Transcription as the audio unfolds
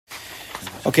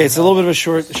Okay, it's a little bit of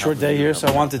a short day here, so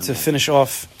I wanted to finish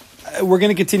off. We're going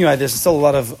to continue at this. There's still a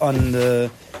lot of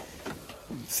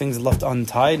things left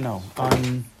untied. No,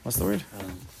 what's the word?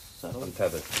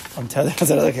 Untethered.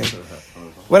 Untethered. Okay.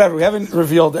 Whatever. We haven't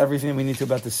revealed everything we need to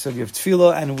about the sugya of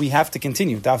tefillah, and we have to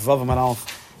continue. Daf Vav Amud Aleph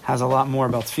has a lot more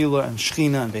about tefillah and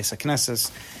shechina and Beis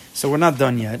HaKnesses, so we're not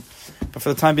done yet. But for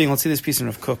the time being, let's see this piece in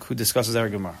R Kook, who discusses our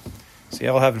Gemara. So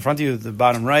you all have in front of you the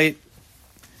bottom right.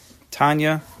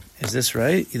 Tanya, is this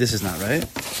right? This is not right.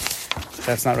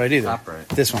 That's not right either. Top right.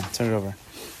 This one. Turn it over.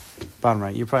 Bottom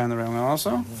right. You're probably on the right one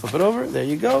also. Flip it over. There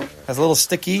you go. Has a little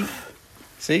sticky.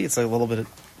 See, it's like a little bit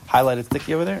highlighted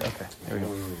sticky over there. Okay, there we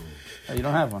go. Oh, you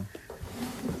don't have one.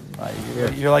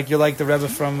 You're like the Rebbe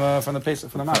from the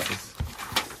matzahs.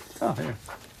 Oh, here.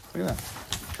 Look at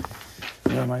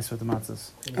that. You're nice with the matzahs.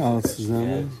 Oh, it's his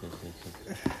name.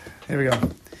 Here we go.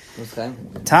 What's that?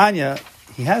 Tanya,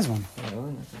 he has one.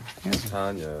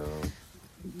 Tanya.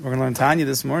 We're going to learn Tanya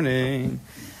this morning.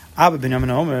 Abba ben Yamin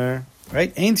Omer.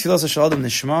 Right? Ein tefillas shel adam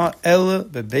nishma el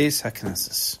bebeis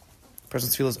haknesses.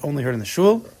 Person's tefillah is only heard in the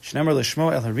shul. Shneimar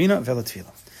lishmo el harina vel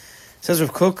tefillah. Says R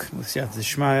Kook, let's see the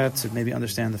Shmaya to maybe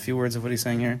understand the few words of what he's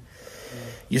saying here.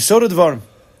 Yesod dvarim.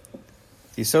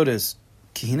 The yesod is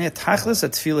ki hinei tachlis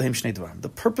at tefillah him shnei dvarim. The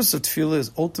purpose of tefillah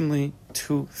is ultimately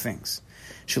two things.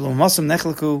 Shalom masam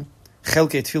nechelku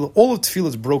chelkei tefillah. All of tefillah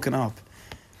is broken up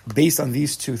based on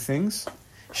these two things.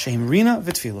 Sheim rina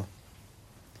v'tefillah.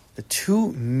 The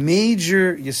two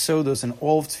major yesodos in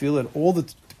all of tefillah, and all the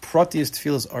pratiest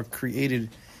tefillahs are created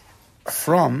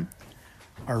from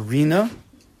are rina,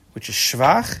 which is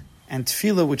shvach, and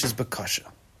tefillah, which is bakasha.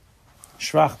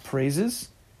 Shvach praises,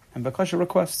 and bakasha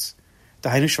requests.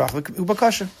 Daheinu shvach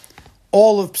ubakasha.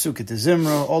 All of Psukei de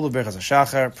Zimra, all of Berchas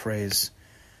HaShachar, praise.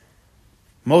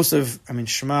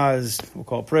 Shema is, we'll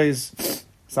call it praise.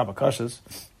 It's not bakashas.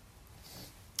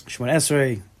 Shemon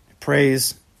Esrei,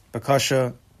 praise.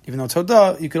 Bakasha, even though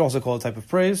Todah, you could also call it a type of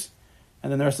praise.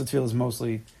 And then the rest of the tefillah is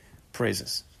mostly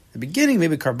praises. The beginning,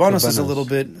 maybe Karbanos is a little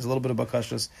bit of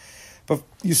bakashas. But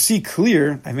you see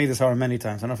clear, I made this hour many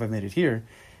times, I don't know if I've made it here,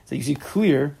 that you see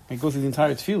clear, I go through the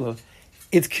entire tefillah,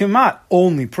 it's kemat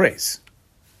only praise.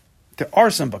 There are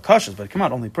some bakashas, but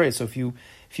kemat only praise. So if you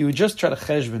would just try to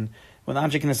cheshbon with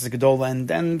Anshe Knesset Gedola, and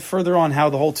then further on how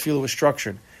the whole tefillah was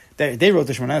structured, they wrote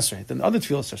the Shemon Esrei. Then the other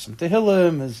tefillahs, there's some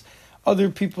Tehillim, there's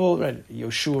other people, right?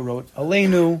 Yoshua wrote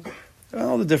Aleinu,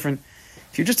 all the different.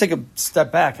 If you just take a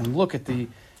step back and look at the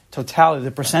totality,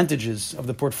 the percentages of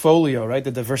the portfolio, right? The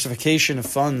diversification of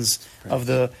funds of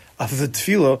the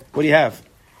tefillah, what do you have?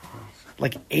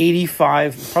 Like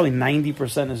 85, probably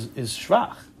 90% is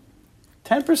shvach.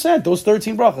 10%, those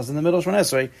 13 brachas in the middle of Shemon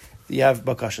Esrei, you have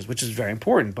bakashas, which is very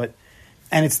important,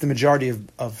 and it's the majority of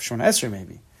Shemon Esrei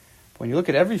maybe. But when you look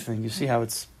at everything, you see how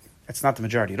it's not the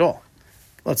majority at all.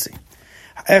 Let's see.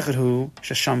 Kadosh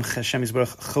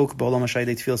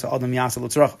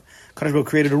Baruch Hu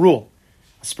created a rule,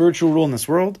 a spiritual rule in this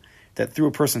world, that through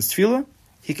a person's tefillah,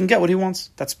 he can get what he wants.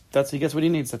 He gets what he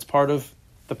needs. That's part of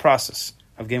the process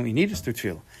of getting what he needs is through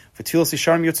tefillah. For tefillah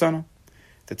Yisharim Yotzanu,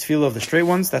 the tefillah of the straight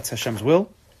ones, that's Hashem's will.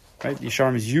 Right?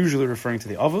 Yisharim is usually referring to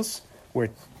the avos, where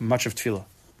much of tefillah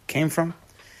came from.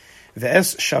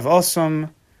 Ve'es shavasam.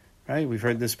 Right? We've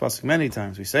heard this pasuk many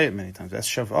times. We say it many times. Es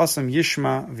shavasam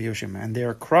yishma v'yoshim. And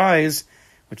their cries,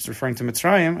 which is referring to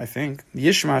Mitzrayim, I think,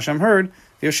 Yishma Hashem heard,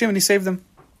 v'yoshim, and he saved them.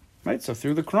 Right? So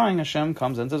through the crying, Hashem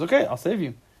comes and says, okay, I'll save you,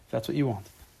 if that's what you want.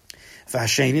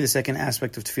 V'hasheni, the second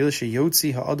aspect of tefillah,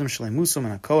 sheyotzi ha'adam shalei musam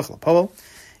and ha'koach l'pawel,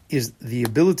 is the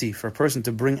ability for a person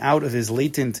to bring out of his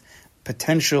latent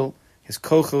potential, his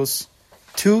kochos,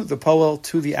 to the pawel,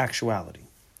 to the actuality.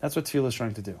 That's what tefillah is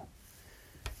trying to do.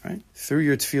 Right? Through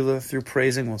your tefillah, through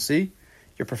praising, we'll see,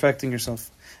 you're perfecting yourself.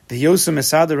 The Yosem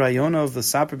Esada Rayona of the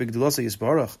Saper B'Gdulasa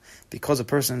Yisbarach, because a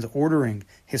person is ordering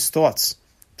his thoughts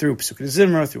through Psukei de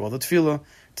Zimra, through all the tefillah,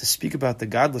 to speak about the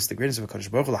godless, the greatness of Kadosh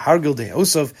Baruch Hu, Hargil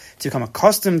De'osov, to become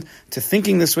accustomed to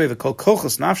thinking this way, V'kol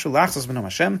kochos nafshu lachzas b'nam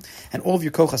Hashem, and all of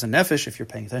your kochas and nefesh, if you're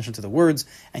paying attention to the words,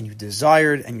 and you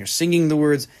desired, and you're singing the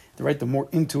words, the more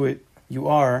into it you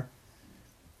are,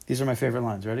 these are my favorite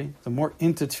lines, ready? The more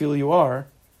into tefillah you are,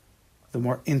 the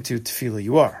more into tefillah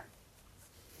you are.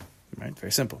 Right?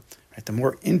 Very simple. Right? The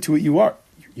more into it you are,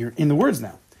 you're in the words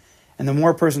now. And the more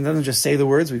a person doesn't just say the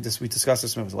words, we discussed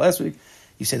this last week,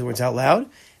 you say the words out loud.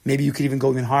 Maybe you could even go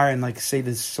even higher and say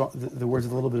the words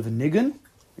with a little bit of a nigun,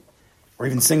 or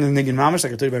even sing the nigun mamash,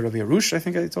 like I told you about Rabbi Arush, I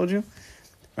think I told you.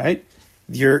 Right?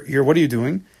 You're what are you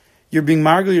doing? You're being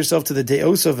margal yourself to the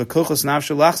de'os of the kochos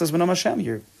nafshu lachzas b'nam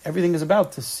Hashem. Everything is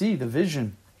about to see the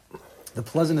vision, the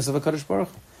pleasantness of a Kadosh Baruch.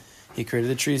 He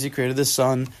created the trees, he created the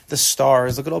sun, the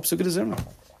stars. Look at all Psukei de Zimra.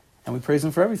 And we praise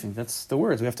him for everything. That's the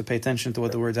words. We have to pay attention to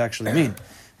what the words actually mean.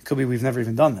 It could be we've never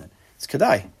even done that. It's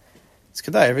Kedai. It's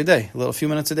Kedai every day, a few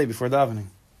minutes a day before davening.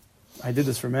 I did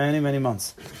this for many, many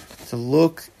months. To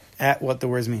look at what the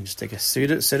words mean. Just take a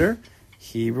siddur,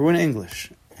 Hebrew and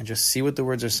English, and just see what the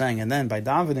words are saying. And then by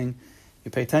davening, you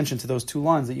pay attention to those 2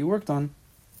 lines that you worked on.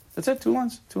 That's it, 2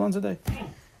 lines a day.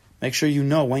 Make sure you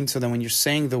know, so that when you're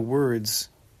saying the words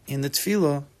in the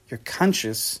tefillah, you're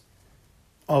conscious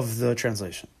of the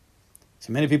translation.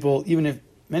 So many people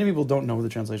don't know what the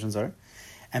translations are,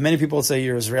 and many people say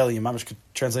you're Israeli, you mamash could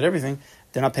translate everything.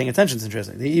 They're not paying attention to the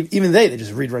translation. They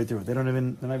just read right through it. They're not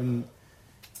even.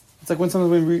 It's like when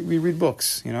we read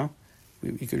books, you know.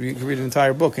 You could read an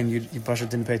entire book and you Pasha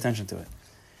didn't pay attention to it.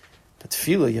 But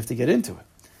tefillah, you have to get into it.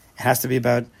 It has to be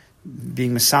about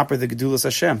being mesaper the gedulas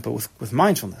Hashem, but with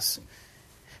mindfulness.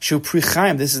 Shul pri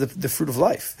chaim, this is the fruit of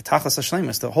life. The tachlis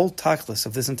hashleimus, the whole tachlis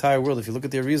of this entire world. If you look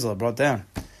at the Arizal, brought down.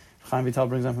 Chaim Vital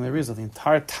brings down from the Arizal, the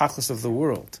entire tachlis of the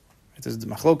world. There's the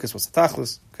machlokas, what's the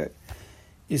tachlis? Okay,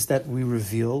 is that we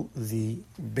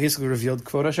basically revealed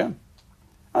kvod Hashem.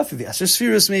 Not through the Asher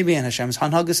Spheres maybe, and Hashem's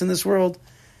hanhagas in this world,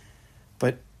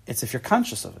 but it's if you're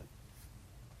conscious of it.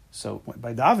 So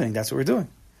by davening, that's what we're doing.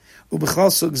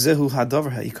 Ubechal sug zehu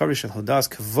hadavar ha'ikari shel hodas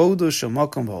kvodo shel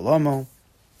makom ba'olamo.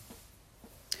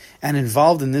 And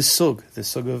involved in this sug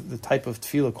of the type of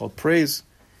tefillah called praise,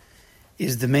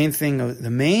 is the main thing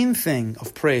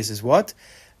of praise is what?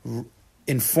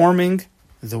 Informing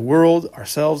the world,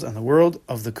 ourselves and the world,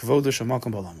 of the kvodo shel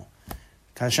makom ba'olamo.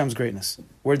 Hashem's greatness.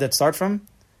 Where did that start from?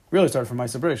 Really started from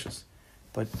Ma'aseh Bereishis,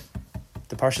 but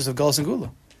the parshas of Galus and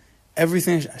Gula.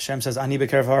 Everything Hashem says, Ani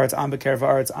bekerev haaretz, I'm bekerev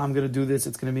haaretz, I'm going to do this,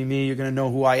 it's going to be me, you're going to know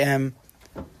who I am.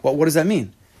 What does that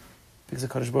mean? Because the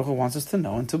Kadosh Baruch Hu wants us to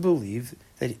know and to believe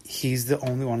that He's the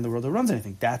only one in the world that runs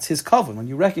anything. That's His kavod. When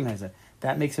you recognize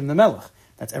that makes Him the Melech.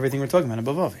 That's everything we're talking about in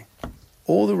Bavavi.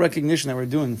 All the recognition that we're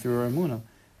doing through our emunah,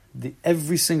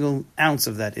 every single ounce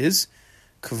of that is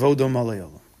kavodo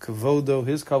malayolam. Kavodo,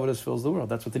 His kavod fills the world.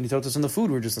 That's what the nitzotas in the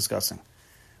food we were just discussing.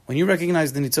 When you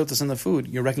recognize the nitzotas in the food,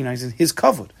 you're recognizing His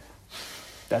kavod.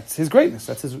 That's His greatness.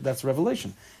 That's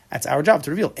revelation. That's our job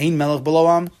to reveal. Ein melech below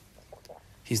am.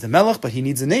 He's the melech, but He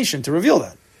needs a nation to reveal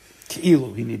that.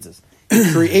 Ki'ilu, He needs us.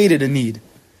 He created a need.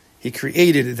 He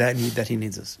created that need that He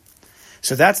needs us.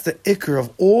 So that's the ikr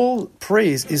of all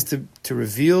praise, is to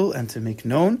reveal and to make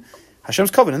known Hashem's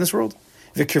kavod in this world.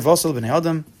 V'kirvasol b'nei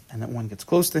Adam, and that one gets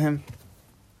close to Him.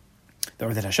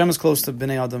 Or that Hashem is close to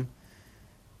b'nei Adam.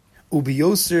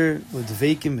 Ubiyoser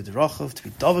l'dveikim b'derachav, to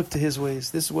be davik to His ways.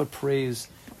 This is what praise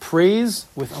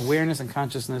with awareness and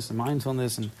consciousness and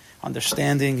mindfulness and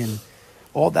understanding and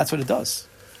all. That's what it does.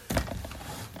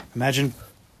 Imagine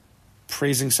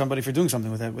praising somebody for doing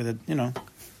something with a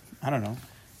I don't know,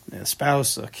 a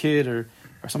spouse, a kid, or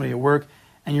somebody at work,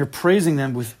 and you're praising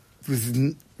them with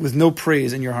no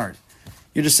praise in your heart.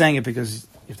 You're just saying it because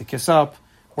you have to kiss up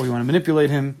or you want to manipulate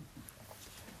him.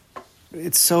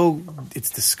 It's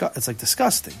like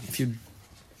disgusting.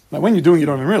 When you're doing it, you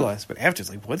don't even realize, but after, it's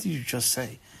like, what did you just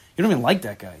say? You don't even like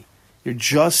that guy. You're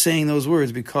just saying those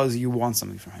words because you want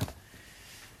something from him.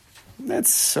 That's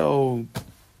so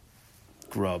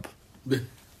grub. The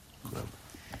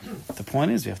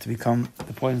point is, you have to become.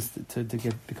 The point is to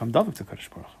become davik to Kadosh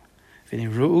Baruch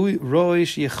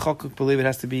Hu. Believe it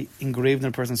has to be engraved in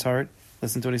a person's heart.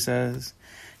 Listen to what he says.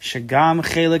 Shagam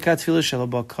chelek hatfilah shel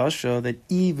bakasha, that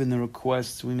even the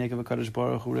requests we make of a Kadosh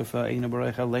Baruch Hu, Rifa Eina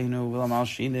Baruch Aleinu, V'Lamal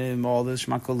Shinim, all this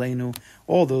Shmakoleinu,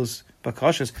 all those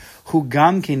bakashas, who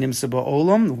gam kinim seba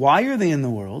olam. Why are they in the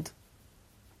world?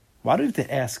 Why do you have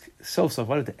to ask? Why do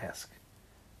you have to ask?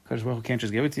 Kadosh Baruch Hu can't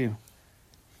just give it to you.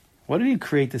 Why did He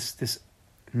create this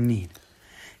need?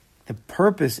 The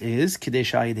purpose is Kidei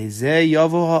Shayidei Zeh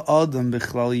Yavo Ha'adam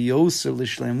B'Chlal Yoser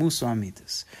L'Shleimus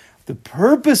Ha'amitis. The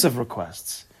purpose of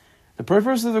requests. The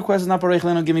purpose of the request is not Baruch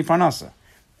Leno, give me parnasa.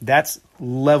 That's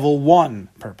level 1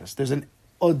 purpose. There's a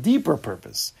deeper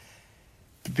purpose.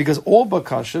 Because all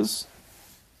bakashas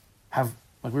have,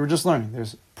 like we were just learning,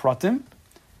 there's pratim,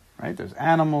 right? There's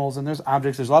animals and there's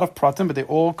objects. There's a lot of pratim, but they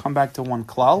all come back to one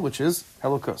klal, which is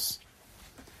Elokus.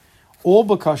 All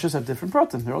bakashas have different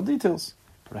pratim. They're all details.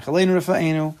 Baruch Aleinu,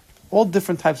 Rifa'enu, all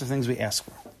different types of things we ask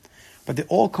for. But they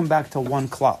all come back to one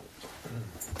klal.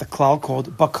 The klal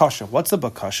called bakasha. What's the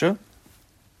bakasha?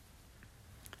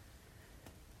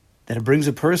 That it brings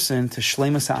a person to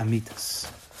shleimus ha'amitas.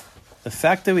 The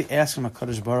fact that we ask from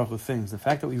HaKadosh Baruch Hu things, the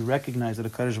fact that we recognize that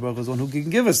HaKadosh Baruch Hu is the one who can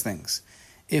give us things,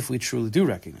 if we truly do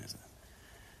recognize that.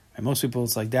 And most people,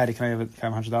 it's like, Daddy, can I have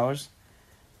 $100?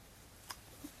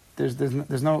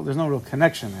 There's no real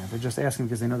connection there. They're just asking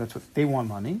because they know that's what they want,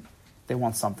 money, they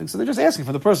want something, so they're just asking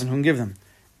for the person who can give them.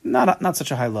 not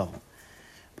such a high level.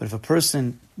 But if a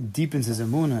person deepens his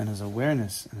emunah and his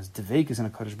awareness and his devekis in a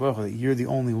Kadosh Baruch Hu, that you're the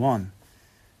only one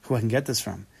who I can get this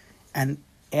from, and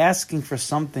asking for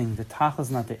something, the tachlis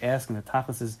is not the asking, the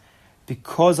tachlis is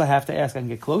because I have to ask, I can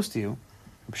get close to you.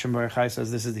 Rabbi Shimon Bar Yochai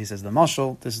says he says the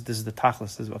mashal, this is the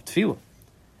tachlis, this is of tefillah.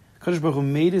 Kadosh Baruch Hu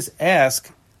made us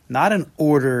ask not in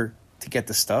order to get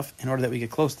the stuff, in order that we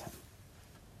get close to him.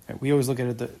 Right? We always look at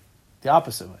it the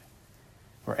opposite way.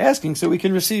 We're asking so we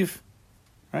can receive,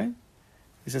 right?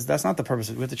 He says that's not the purpose.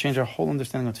 We have to change our whole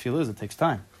understanding of what tefillah is. It takes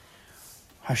time.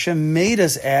 Hashem made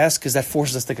us ask because that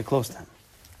forces us to get close to him.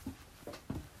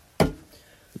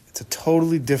 It's a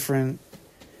totally different.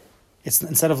 It's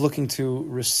instead of looking to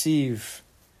receive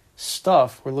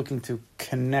stuff, we're looking to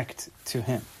connect to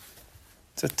him.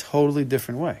 It's a totally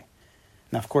different way.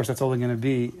 Now, of course, that's only going to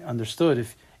be understood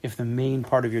if the main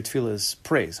part of your tefillah is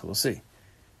praise. We'll see.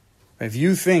 If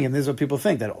you think, and this is what people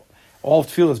think, that all of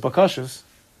tefillah is bakashas,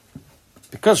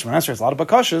 because Shemon Esrei has a lot of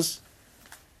bakashas,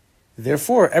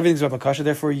 therefore everything's about bakasha.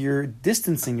 Therefore, you're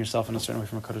distancing yourself in a certain way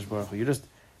from a Kadosh Baruch Hu. You're just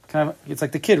kind of. It's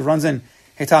like the kid runs in.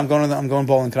 Hey Tom, I'm going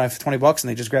bowling. Can I have $20? And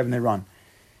they just grab it and they run.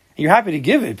 And you're happy to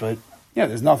give it, but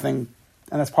there's nothing,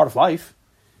 and that's part of life.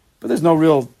 But there's no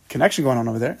real connection going on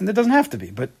over there, and there doesn't have to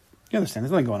be. But you understand,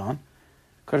 there's nothing going on.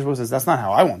 Kadosh Baruch Hu says that's not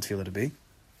how I want tefillah to be.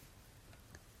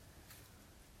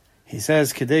 He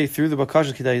says, "Kedei through the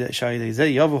bakasha kedei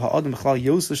shayidei yavu ha'adam b'chlal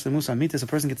yoslish lemusa mitis." A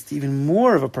person gets to even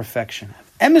more of a perfection,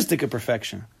 emistic of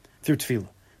perfection through tefillah.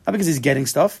 Not because he's getting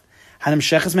stuff. Hanim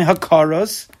sheches me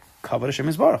hakaras kavod Hashem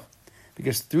yisbarach.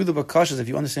 Because through the bakashas, if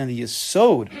you understand the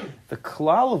yesod, the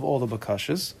klal of all the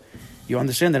bakashas, you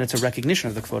understand that it's a recognition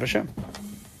of the kvod Hashem.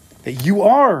 That you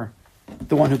are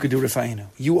the one who could do Rifa'inu.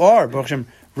 You are Baruch Hashem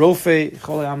Rofei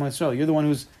Cholei Am Yisrael. You're the one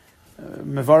who's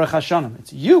Mevarach Hashanim.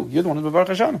 It's you. You're the one who's Mevarach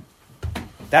Hashanim.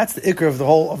 That's the ikr of the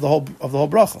whole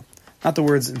bracha, not the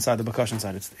words inside the bakash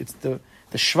inside. It's the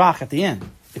shvach at the end.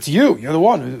 It's you. You're the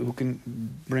one who can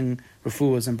bring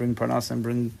refuahs and bring parnas and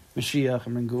bring Mashiach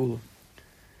and bring geula.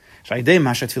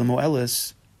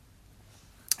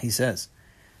 He says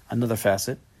another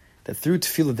facet that through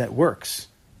tefillah that works,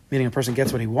 meaning a person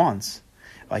gets what he wants.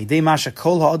 And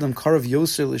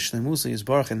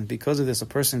because of this, a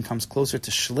person comes closer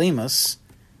to shleimus.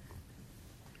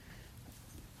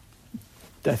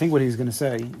 I think what he's going to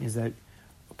say is that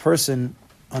a person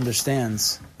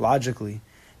understands logically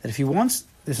that if he wants,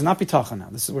 this is not bitachon now.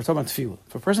 We're talking about tefillah.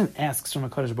 If a person asks from a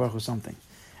Kadosh Baruch Hu something,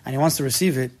 and he wants to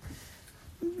receive it,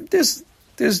 there's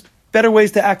better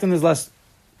ways to act and there's less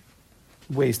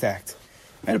ways to act.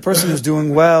 Right? A person who's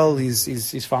doing well,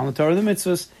 he's following the Torah, the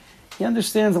mitzvahs. He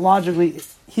understands logically.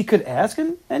 He could ask,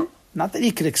 and not that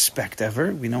he could expect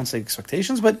ever. We don't say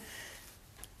expectations, but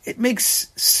it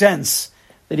makes sense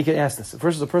that he could ask this.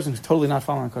 Versus a person who's totally not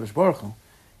following Kadosh Baruch Hu.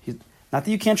 Not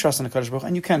that you can't trust in a Kadosh Baruch Hu,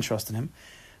 and you can trust in him,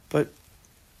 but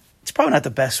it's probably not the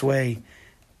best way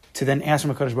to then ask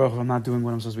from a Kadosh Baruch Hu if I'm not doing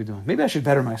what I'm supposed to be doing. Maybe I should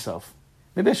better myself.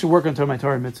 Maybe I should work on my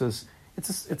Torah mitzvahs.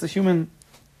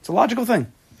 It's a logical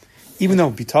thing. Even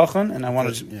though bitachon, and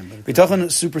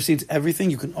bitachon supersedes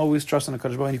everything, you can always trust in a Kadosh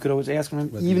Baruch Hu, and you could always ask from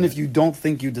him, even if you don't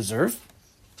think you deserve.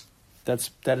 That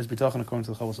is bitachon according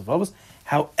to the Chavos of Avos.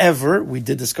 However, we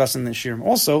did discuss in the shirim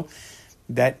also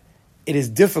that it is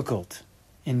difficult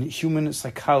in human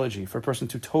psychology for a person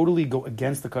to totally go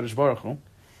against the Kadosh Baruch Hu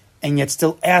and yet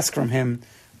still ask from him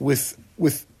with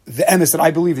the emes that I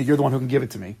believe that you're the one who can give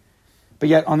it to me. But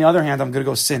yet, on the other hand, I'm going to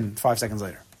go sin 5 seconds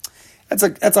later.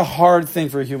 That's a hard thing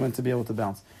for a human to be able to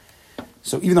balance.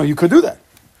 So even though you could do that,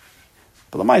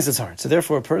 but Lamais it's hard. So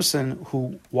therefore, a person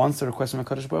who wants to request from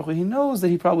HaKadosh Baruch Hu, he knows that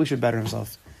he probably should better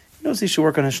himself. He knows he should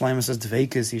work on his shleimus as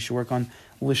dveikas. He should work on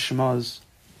lishmas.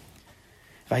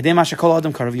 The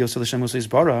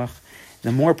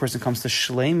more a person comes to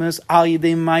shleimus, al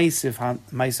yidei ma'isiv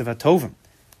hatovim,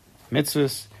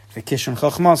 mitzvahs, v'kishon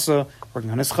chachmasa, working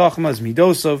on his chachmas,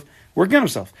 midosov, working on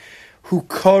himself. Who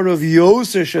karav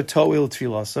yoser shatoil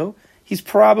tfilaso, he's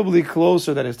probably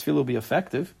closer that his tefillah will be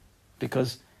effective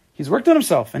because he's worked on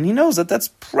himself and he knows that that's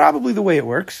probably the way it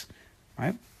works,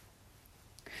 right?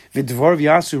 V'dvar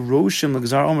v'yasu roshim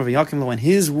l'gzar omer v'yakim lo, and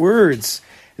his words,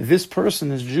 this person,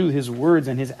 this Jew, his words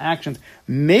and his actions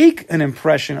make an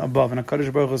impression above. And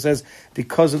HaKadosh Baruch Hu says,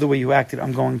 because of the way you acted,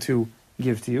 I'm going to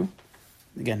give to you.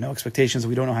 Again, no expectations.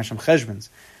 We don't know Hashem cheshbons,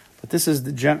 but this is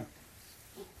the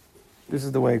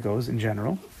way it goes in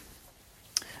general.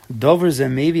 This,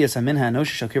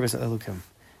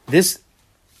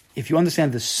 if you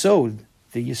understand the sod,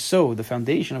 the yesod, the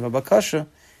foundation of a bakasha,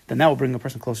 then that will bring a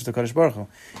person closer to Kadosh Baruch Hu.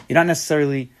 You're not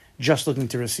necessarily just looking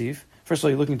to receive. First of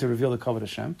all, you're looking to reveal the kavod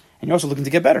Hashem, and you're also looking to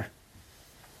get better.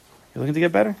 You're looking to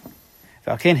get better.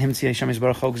 So therefore, Kadosh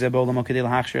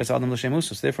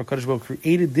Baruch Hu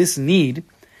created this need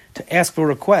to ask for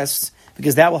requests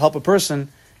because that will help a person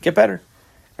get better.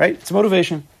 Right? It's a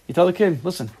motivation. You tell the kid,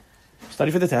 listen,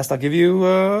 study for the test. I'll give you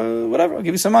whatever. I'll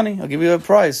give you some money. I'll give you a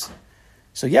prize.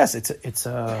 So yes,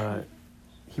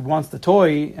 he wants the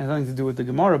toy. It has nothing to do with the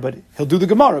Gemara, but he'll do the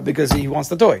Gemara because he wants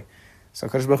the toy. So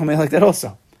Kadosh Baruch Hu made like that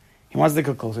also. He wants to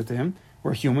get closer to him.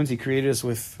 We're humans. He created us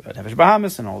with Nefesh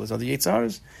Bahamas and all these other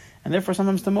Yetzaras. And therefore,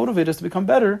 sometimes to motivate us to become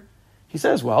better, he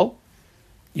says, well,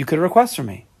 you could request from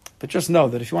me. But just know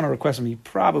that if you want to request from me, you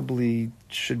probably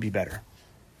should be better.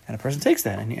 And a person takes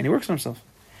that, and he works on himself.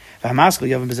 The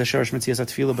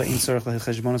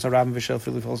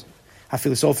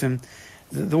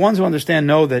ones who understand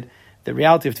know that the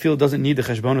reality of tefillah doesn't need the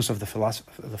cheshbonos of the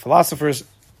philosophers.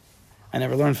 I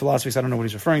never learned philosophy, so I don't know what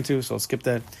he's referring to, so I'll skip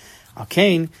that.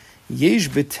 Al-Kain, yesh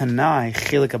b'tanai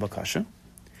chelik ha-bakasha.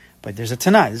 But there's a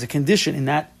tanai, there's a condition in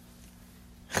that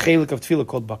chelik of tefillah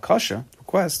called bakasha,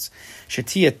 requests,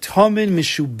 shetia tomin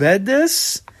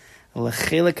mishubedes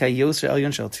lechelik ha-yoser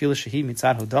elyon shel tefillah shehi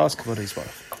mitzad hodas kavod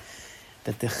yisbarach.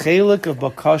 That the chelik of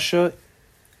bakasha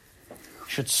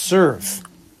should serve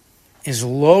is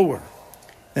lower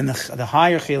than the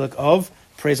higher chelik of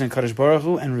praising Kadosh Baruch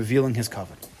Hu and revealing His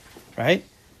kavod. Right?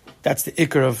 That's the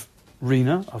ikar of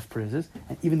Rina, of praises.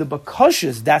 And even the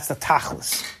bakashas, that's the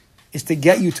tachlis, is to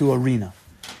get you to a Rina.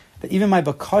 That even my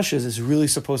bakashas is really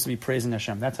supposed to be praising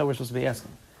Hashem. That's how we're supposed to be asking.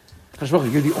 Kadosh Baruch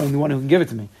Hu, you're the only one who can give it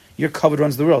to me. Your kavod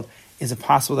runs the world. Is it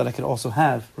possible that I could also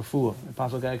have refuah? Is it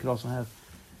possible that I could also have...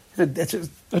 That's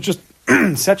just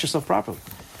set yourself properly.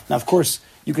 Now, of course,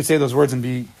 you could say those words and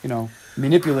be,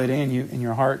 manipulating, and you, in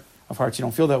your heart of hearts, you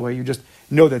don't feel that way. You just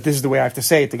know that this is the way I have to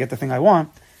say it to get the thing I want.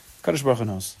 Kadosh Baruch Hu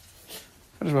knows.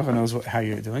 Kadosh Baruch Hu knows how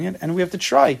you're doing it, and we have to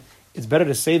try. It's better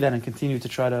to say that and continue to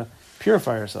try to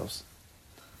purify ourselves.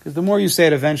 Because the more you say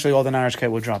it, eventually all the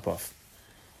narishkeit will drop off.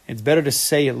 It's better to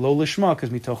say it lo lishma, because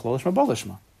mitoch lo lishma, ba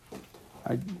lishma.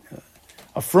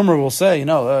 A frumer will say, it's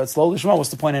lo lishma, what's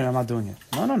the point in it? I'm not doing it.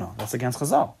 No, that's against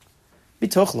Chazal.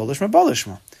 Mitoch lo lishma, ba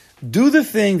lishma. Do the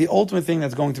thing, the ultimate thing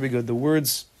that's going to be good. The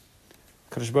words,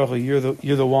 Kadosh Baruch Hu,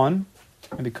 you're the one,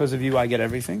 and because of you I get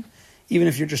everything. Even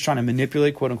if you're just trying to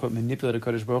manipulate, quote unquote, manipulate a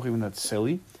Kadosh Baruch Hu, even though that's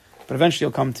silly. But eventually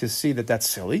you'll come to see that that's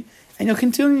silly, and you'll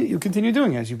continue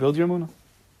doing it as you build your emunah.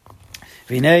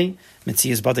 V'nei,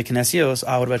 mitzias b'dei knesios,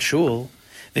 what about Shul?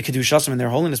 The kedushas in their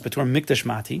holiness, but we're mikdash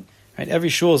mati. Right? Every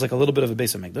shul is like a little bit of a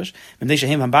base of mikdash.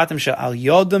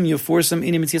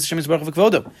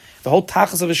 The whole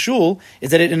tachas of a shul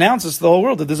is that it announces to the whole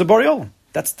world that there's a Bari Olam.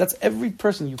 That's every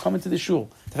person. You come into the shul.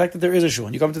 The fact that there is a shul,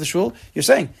 and you come into the shul, you're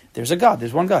saying there's a God.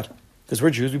 There's one God. Because we're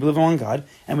Jews, we believe in one God,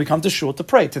 and we come to shul to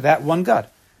pray to that one God.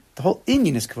 The whole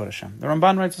inyan is Kavod Hashem. The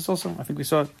Ramban writes this also. I think we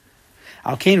saw it.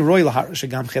 So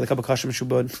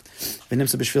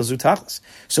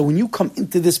when you come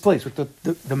into this place, with the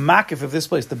makif of this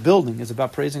place, the building is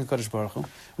about praising Kadosh Baruch Hu,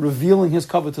 revealing His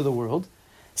kavod to the world.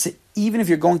 So even if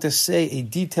you're going to say a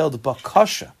detailed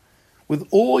bakasha, with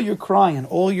all your crying and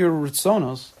all your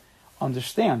ritzonos,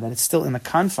 understand that it's still in the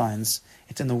confines,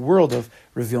 it's in the world of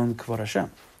revealing the kavod Hashem.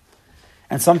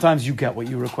 And sometimes you get what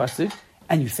you requested,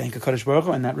 and you thank a Kadosh Baruch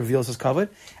Hu, and that reveals His kavod.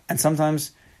 And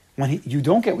sometimes when you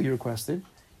don't get what you requested,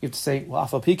 you have to say, well,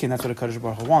 Afal Pikin, that's what a Kadosh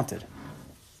Baruch Hu wanted.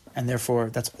 And therefore,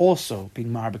 that's also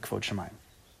being Mar B'Kvod Shemayim.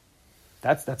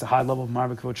 That's a high level of Mar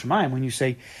B'Kvod Shemayim. When you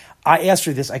say, I asked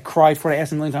for this, I cried for it, I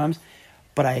asked a million times,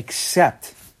 but I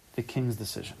accept the king's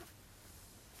decision.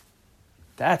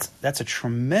 That's a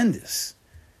tremendous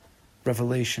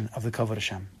revelation of the Kavod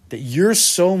Hashem. That you're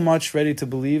so much ready to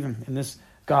believe in this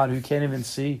God who can't even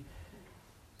see,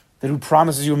 that who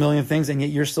promises you a million things, and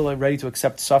yet you're still ready to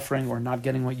accept suffering or not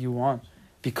getting what you want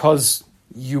because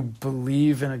you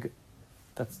believe in a.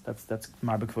 That's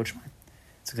Mar B'Kvod Shemayim.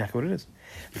 That's exactly what it is.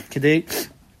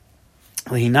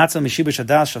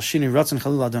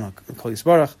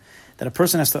 That a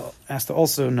person has to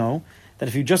also know that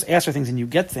if you just ask for things and you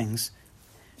get things,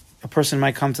 a person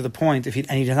might come to the point, and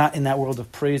he's not in that world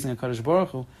of praising a Kadosh Baruch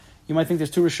Hu, you might think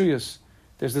there's two Rishuyas.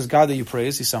 There's this God that you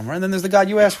praise, He's somewhere, and then there's the God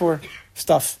you ask for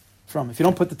stuff from. If you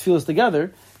don't put the tefillas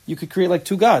together, you could create like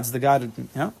two gods. The God,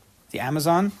 the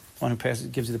Amazon, one who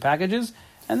gives you the packages,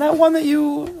 and that one that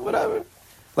you, whatever.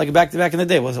 Like back in the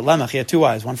day, was it Lemach? He had two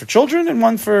eyes, one for children and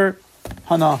one for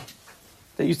Hana.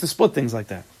 They used to split things like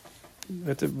that. We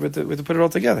have to put it all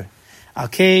together.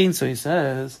 Al-Kain, so he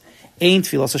says, Ein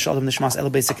tefillah sh'adam nishmas el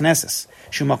beis hakneses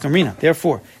shu makom rina.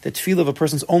 Therefore, the tefillah of a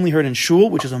person is only heard in shul,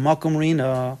 which is a makom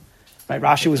rina. Right?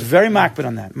 Rashi was very makbid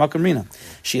on that. Makom rina.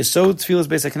 She is so tefillah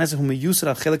beis hakneses hu meyusad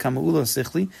al chelek ha'ma'ula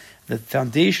sichli. The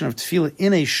foundation of tefillah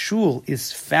in a shul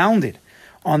is founded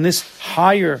on this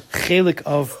higher chelik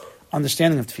of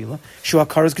understanding of tefillah. Shul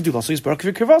hakaras gedula, so yisbarach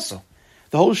v'kirvaso.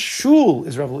 The whole shul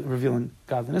is revealing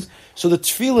godliness. So the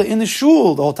tefillah in the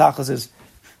shul, the whole tachlis is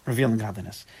revealing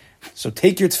godliness. So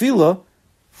take your tefillah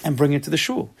and bring it to the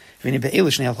shul.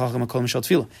 Praise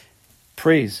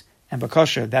and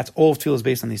bakasha, that's all of tefillah is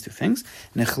based on these two things.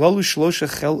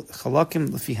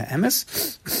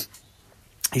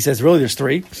 He says, really, there's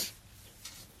three.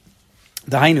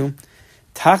 Dahainu,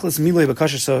 tachlis miloi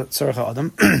bakasha tzarech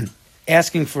adam,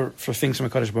 asking for things from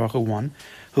HaKadosh Baruch Hu, one,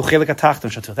 hu chelik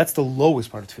hatachton shatil. That's the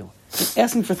lowest part of tefillah. Just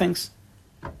asking for things.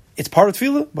 It's part of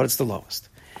tefillah, but it's the lowest.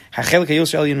 Hachelik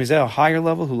hayos elyon rizeh, a higher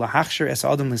level, hu lahachshir es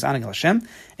adam lizanig al Hashem,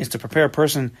 is to prepare a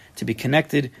person to be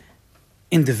connected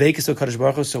in the vekas of HaKadosh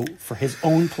Baruch Hu, so for his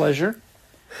own pleasure,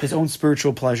 his own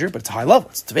spiritual pleasure, but it's a high level.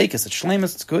 It's vekas, it's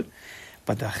shlemus, it's good.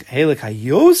 But the chelik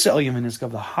hayos elyon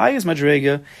miniskav, the highest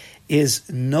madrega, is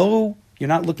no, you're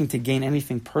not looking to gain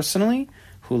anything personally.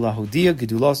 I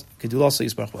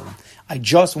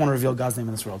just want to reveal God's name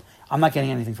in this world. I'm not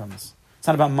getting anything from this. It's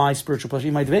not about my spiritual pleasure,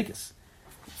 even my dvekas.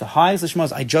 The highest lishma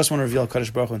is I just want to reveal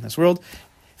Kadosh Baruch Hu in this world.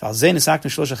 This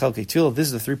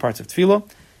is the three parts of tefillah.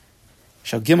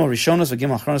 The Shemona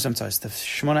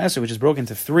Esrei, which is broken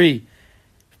into three,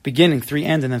 beginning, three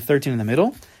end, and then 13 in the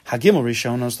middle. Hagimel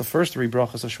Rishonos, the first three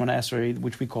brachas of Shemona Esrei,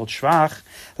 which we call Shvach,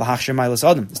 Lahachshir Mailas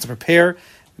Adam, is to prepare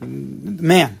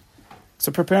man. It's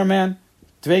to prepare man.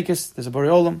 Dveikis, there's a Borei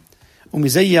Olam.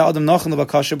 Adam Nachan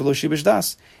Lebakasha below Shibish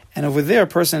Das. And over there, a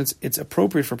person, it's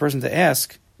appropriate for a person to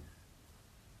ask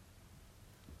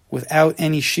without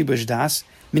any Shibish Das,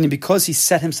 meaning because he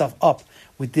set himself up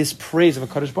with this praise of a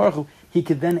Kadosh Baruch Hu, he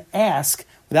could then ask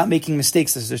without making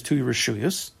mistakes. There's two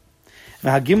Rishuyos.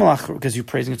 Because you're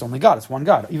praising it's only God, it's one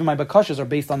God. Even my bakashas are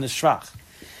based on this shvach.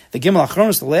 The Gimel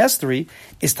Achronos, the last three,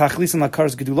 is Tachlis and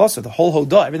Lakaras Gedulasa. The whole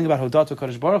Hodah, everything about Hodah to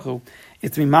Kadosh Baruch Hu,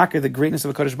 is to be makir the greatness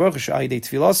of a Kadosh Baruch Hu. Sha'ayidei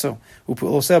Tfilaso,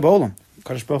 U'Puloseh Ba'olam.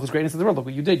 Kadosh Baruch Hu's greatness of the world. Look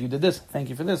what you did this. Thank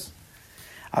you for this.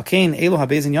 Alkein Elo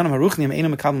Habezin Yanam Haruchnim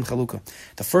Eino Mekablim Chaluka.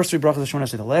 The first three brachas of Shemona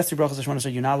Esrei, the last three brachas of Shemona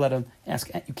Esrei, you're not allowed to ask.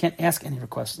 You can't ask any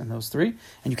requests in those three,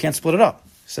 and you can't split it up.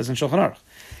 It says in Shulchan Aruch.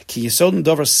 Ki Yisod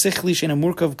Dover Sichli Sheina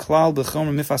Murkav Klal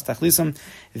B'Chomer Mifas Tachlisam.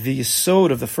 The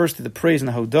Yisod of the first, the praise and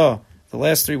the Hodah, the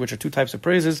last three, which are two types of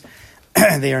praises,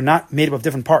 they are not made up of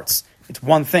different parts. It's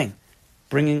one thing,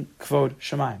 bringing Kvod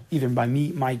Shemaim, either by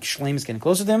me, my shleim getting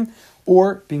closer to him,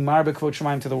 or being Marbe Kvod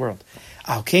Shemaim to the world.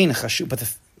 But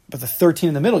the 13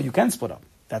 in the middle, you can split up.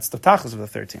 That's the tachlis of the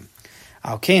 13.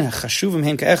 The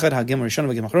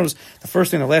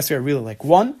first thing and the last three are really like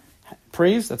one,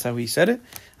 praise, that's how he said it.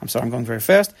 I'm sorry, I'm going very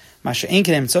fast. But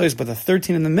the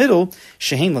 13 in the middle,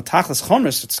 shehein latachlis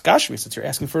chomris, it's gashmis, it's you're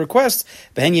asking for requests.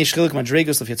 There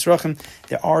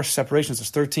are separations. There's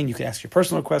 13. You could ask your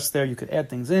personal requests there. You could add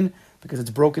things in because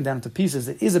it's broken down into pieces.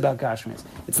 It is about gashmis.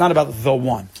 It's not about the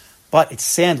one, but it's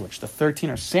sandwiched. The 13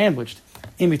 are sandwiched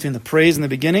in between the praise in the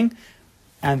beginning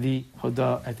and the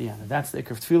hodah at the end. And that's the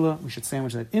ikar of tefillah. We should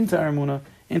sandwich that into our emunah,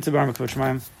 into bar mitzvot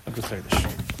shemaim, a good chaydish.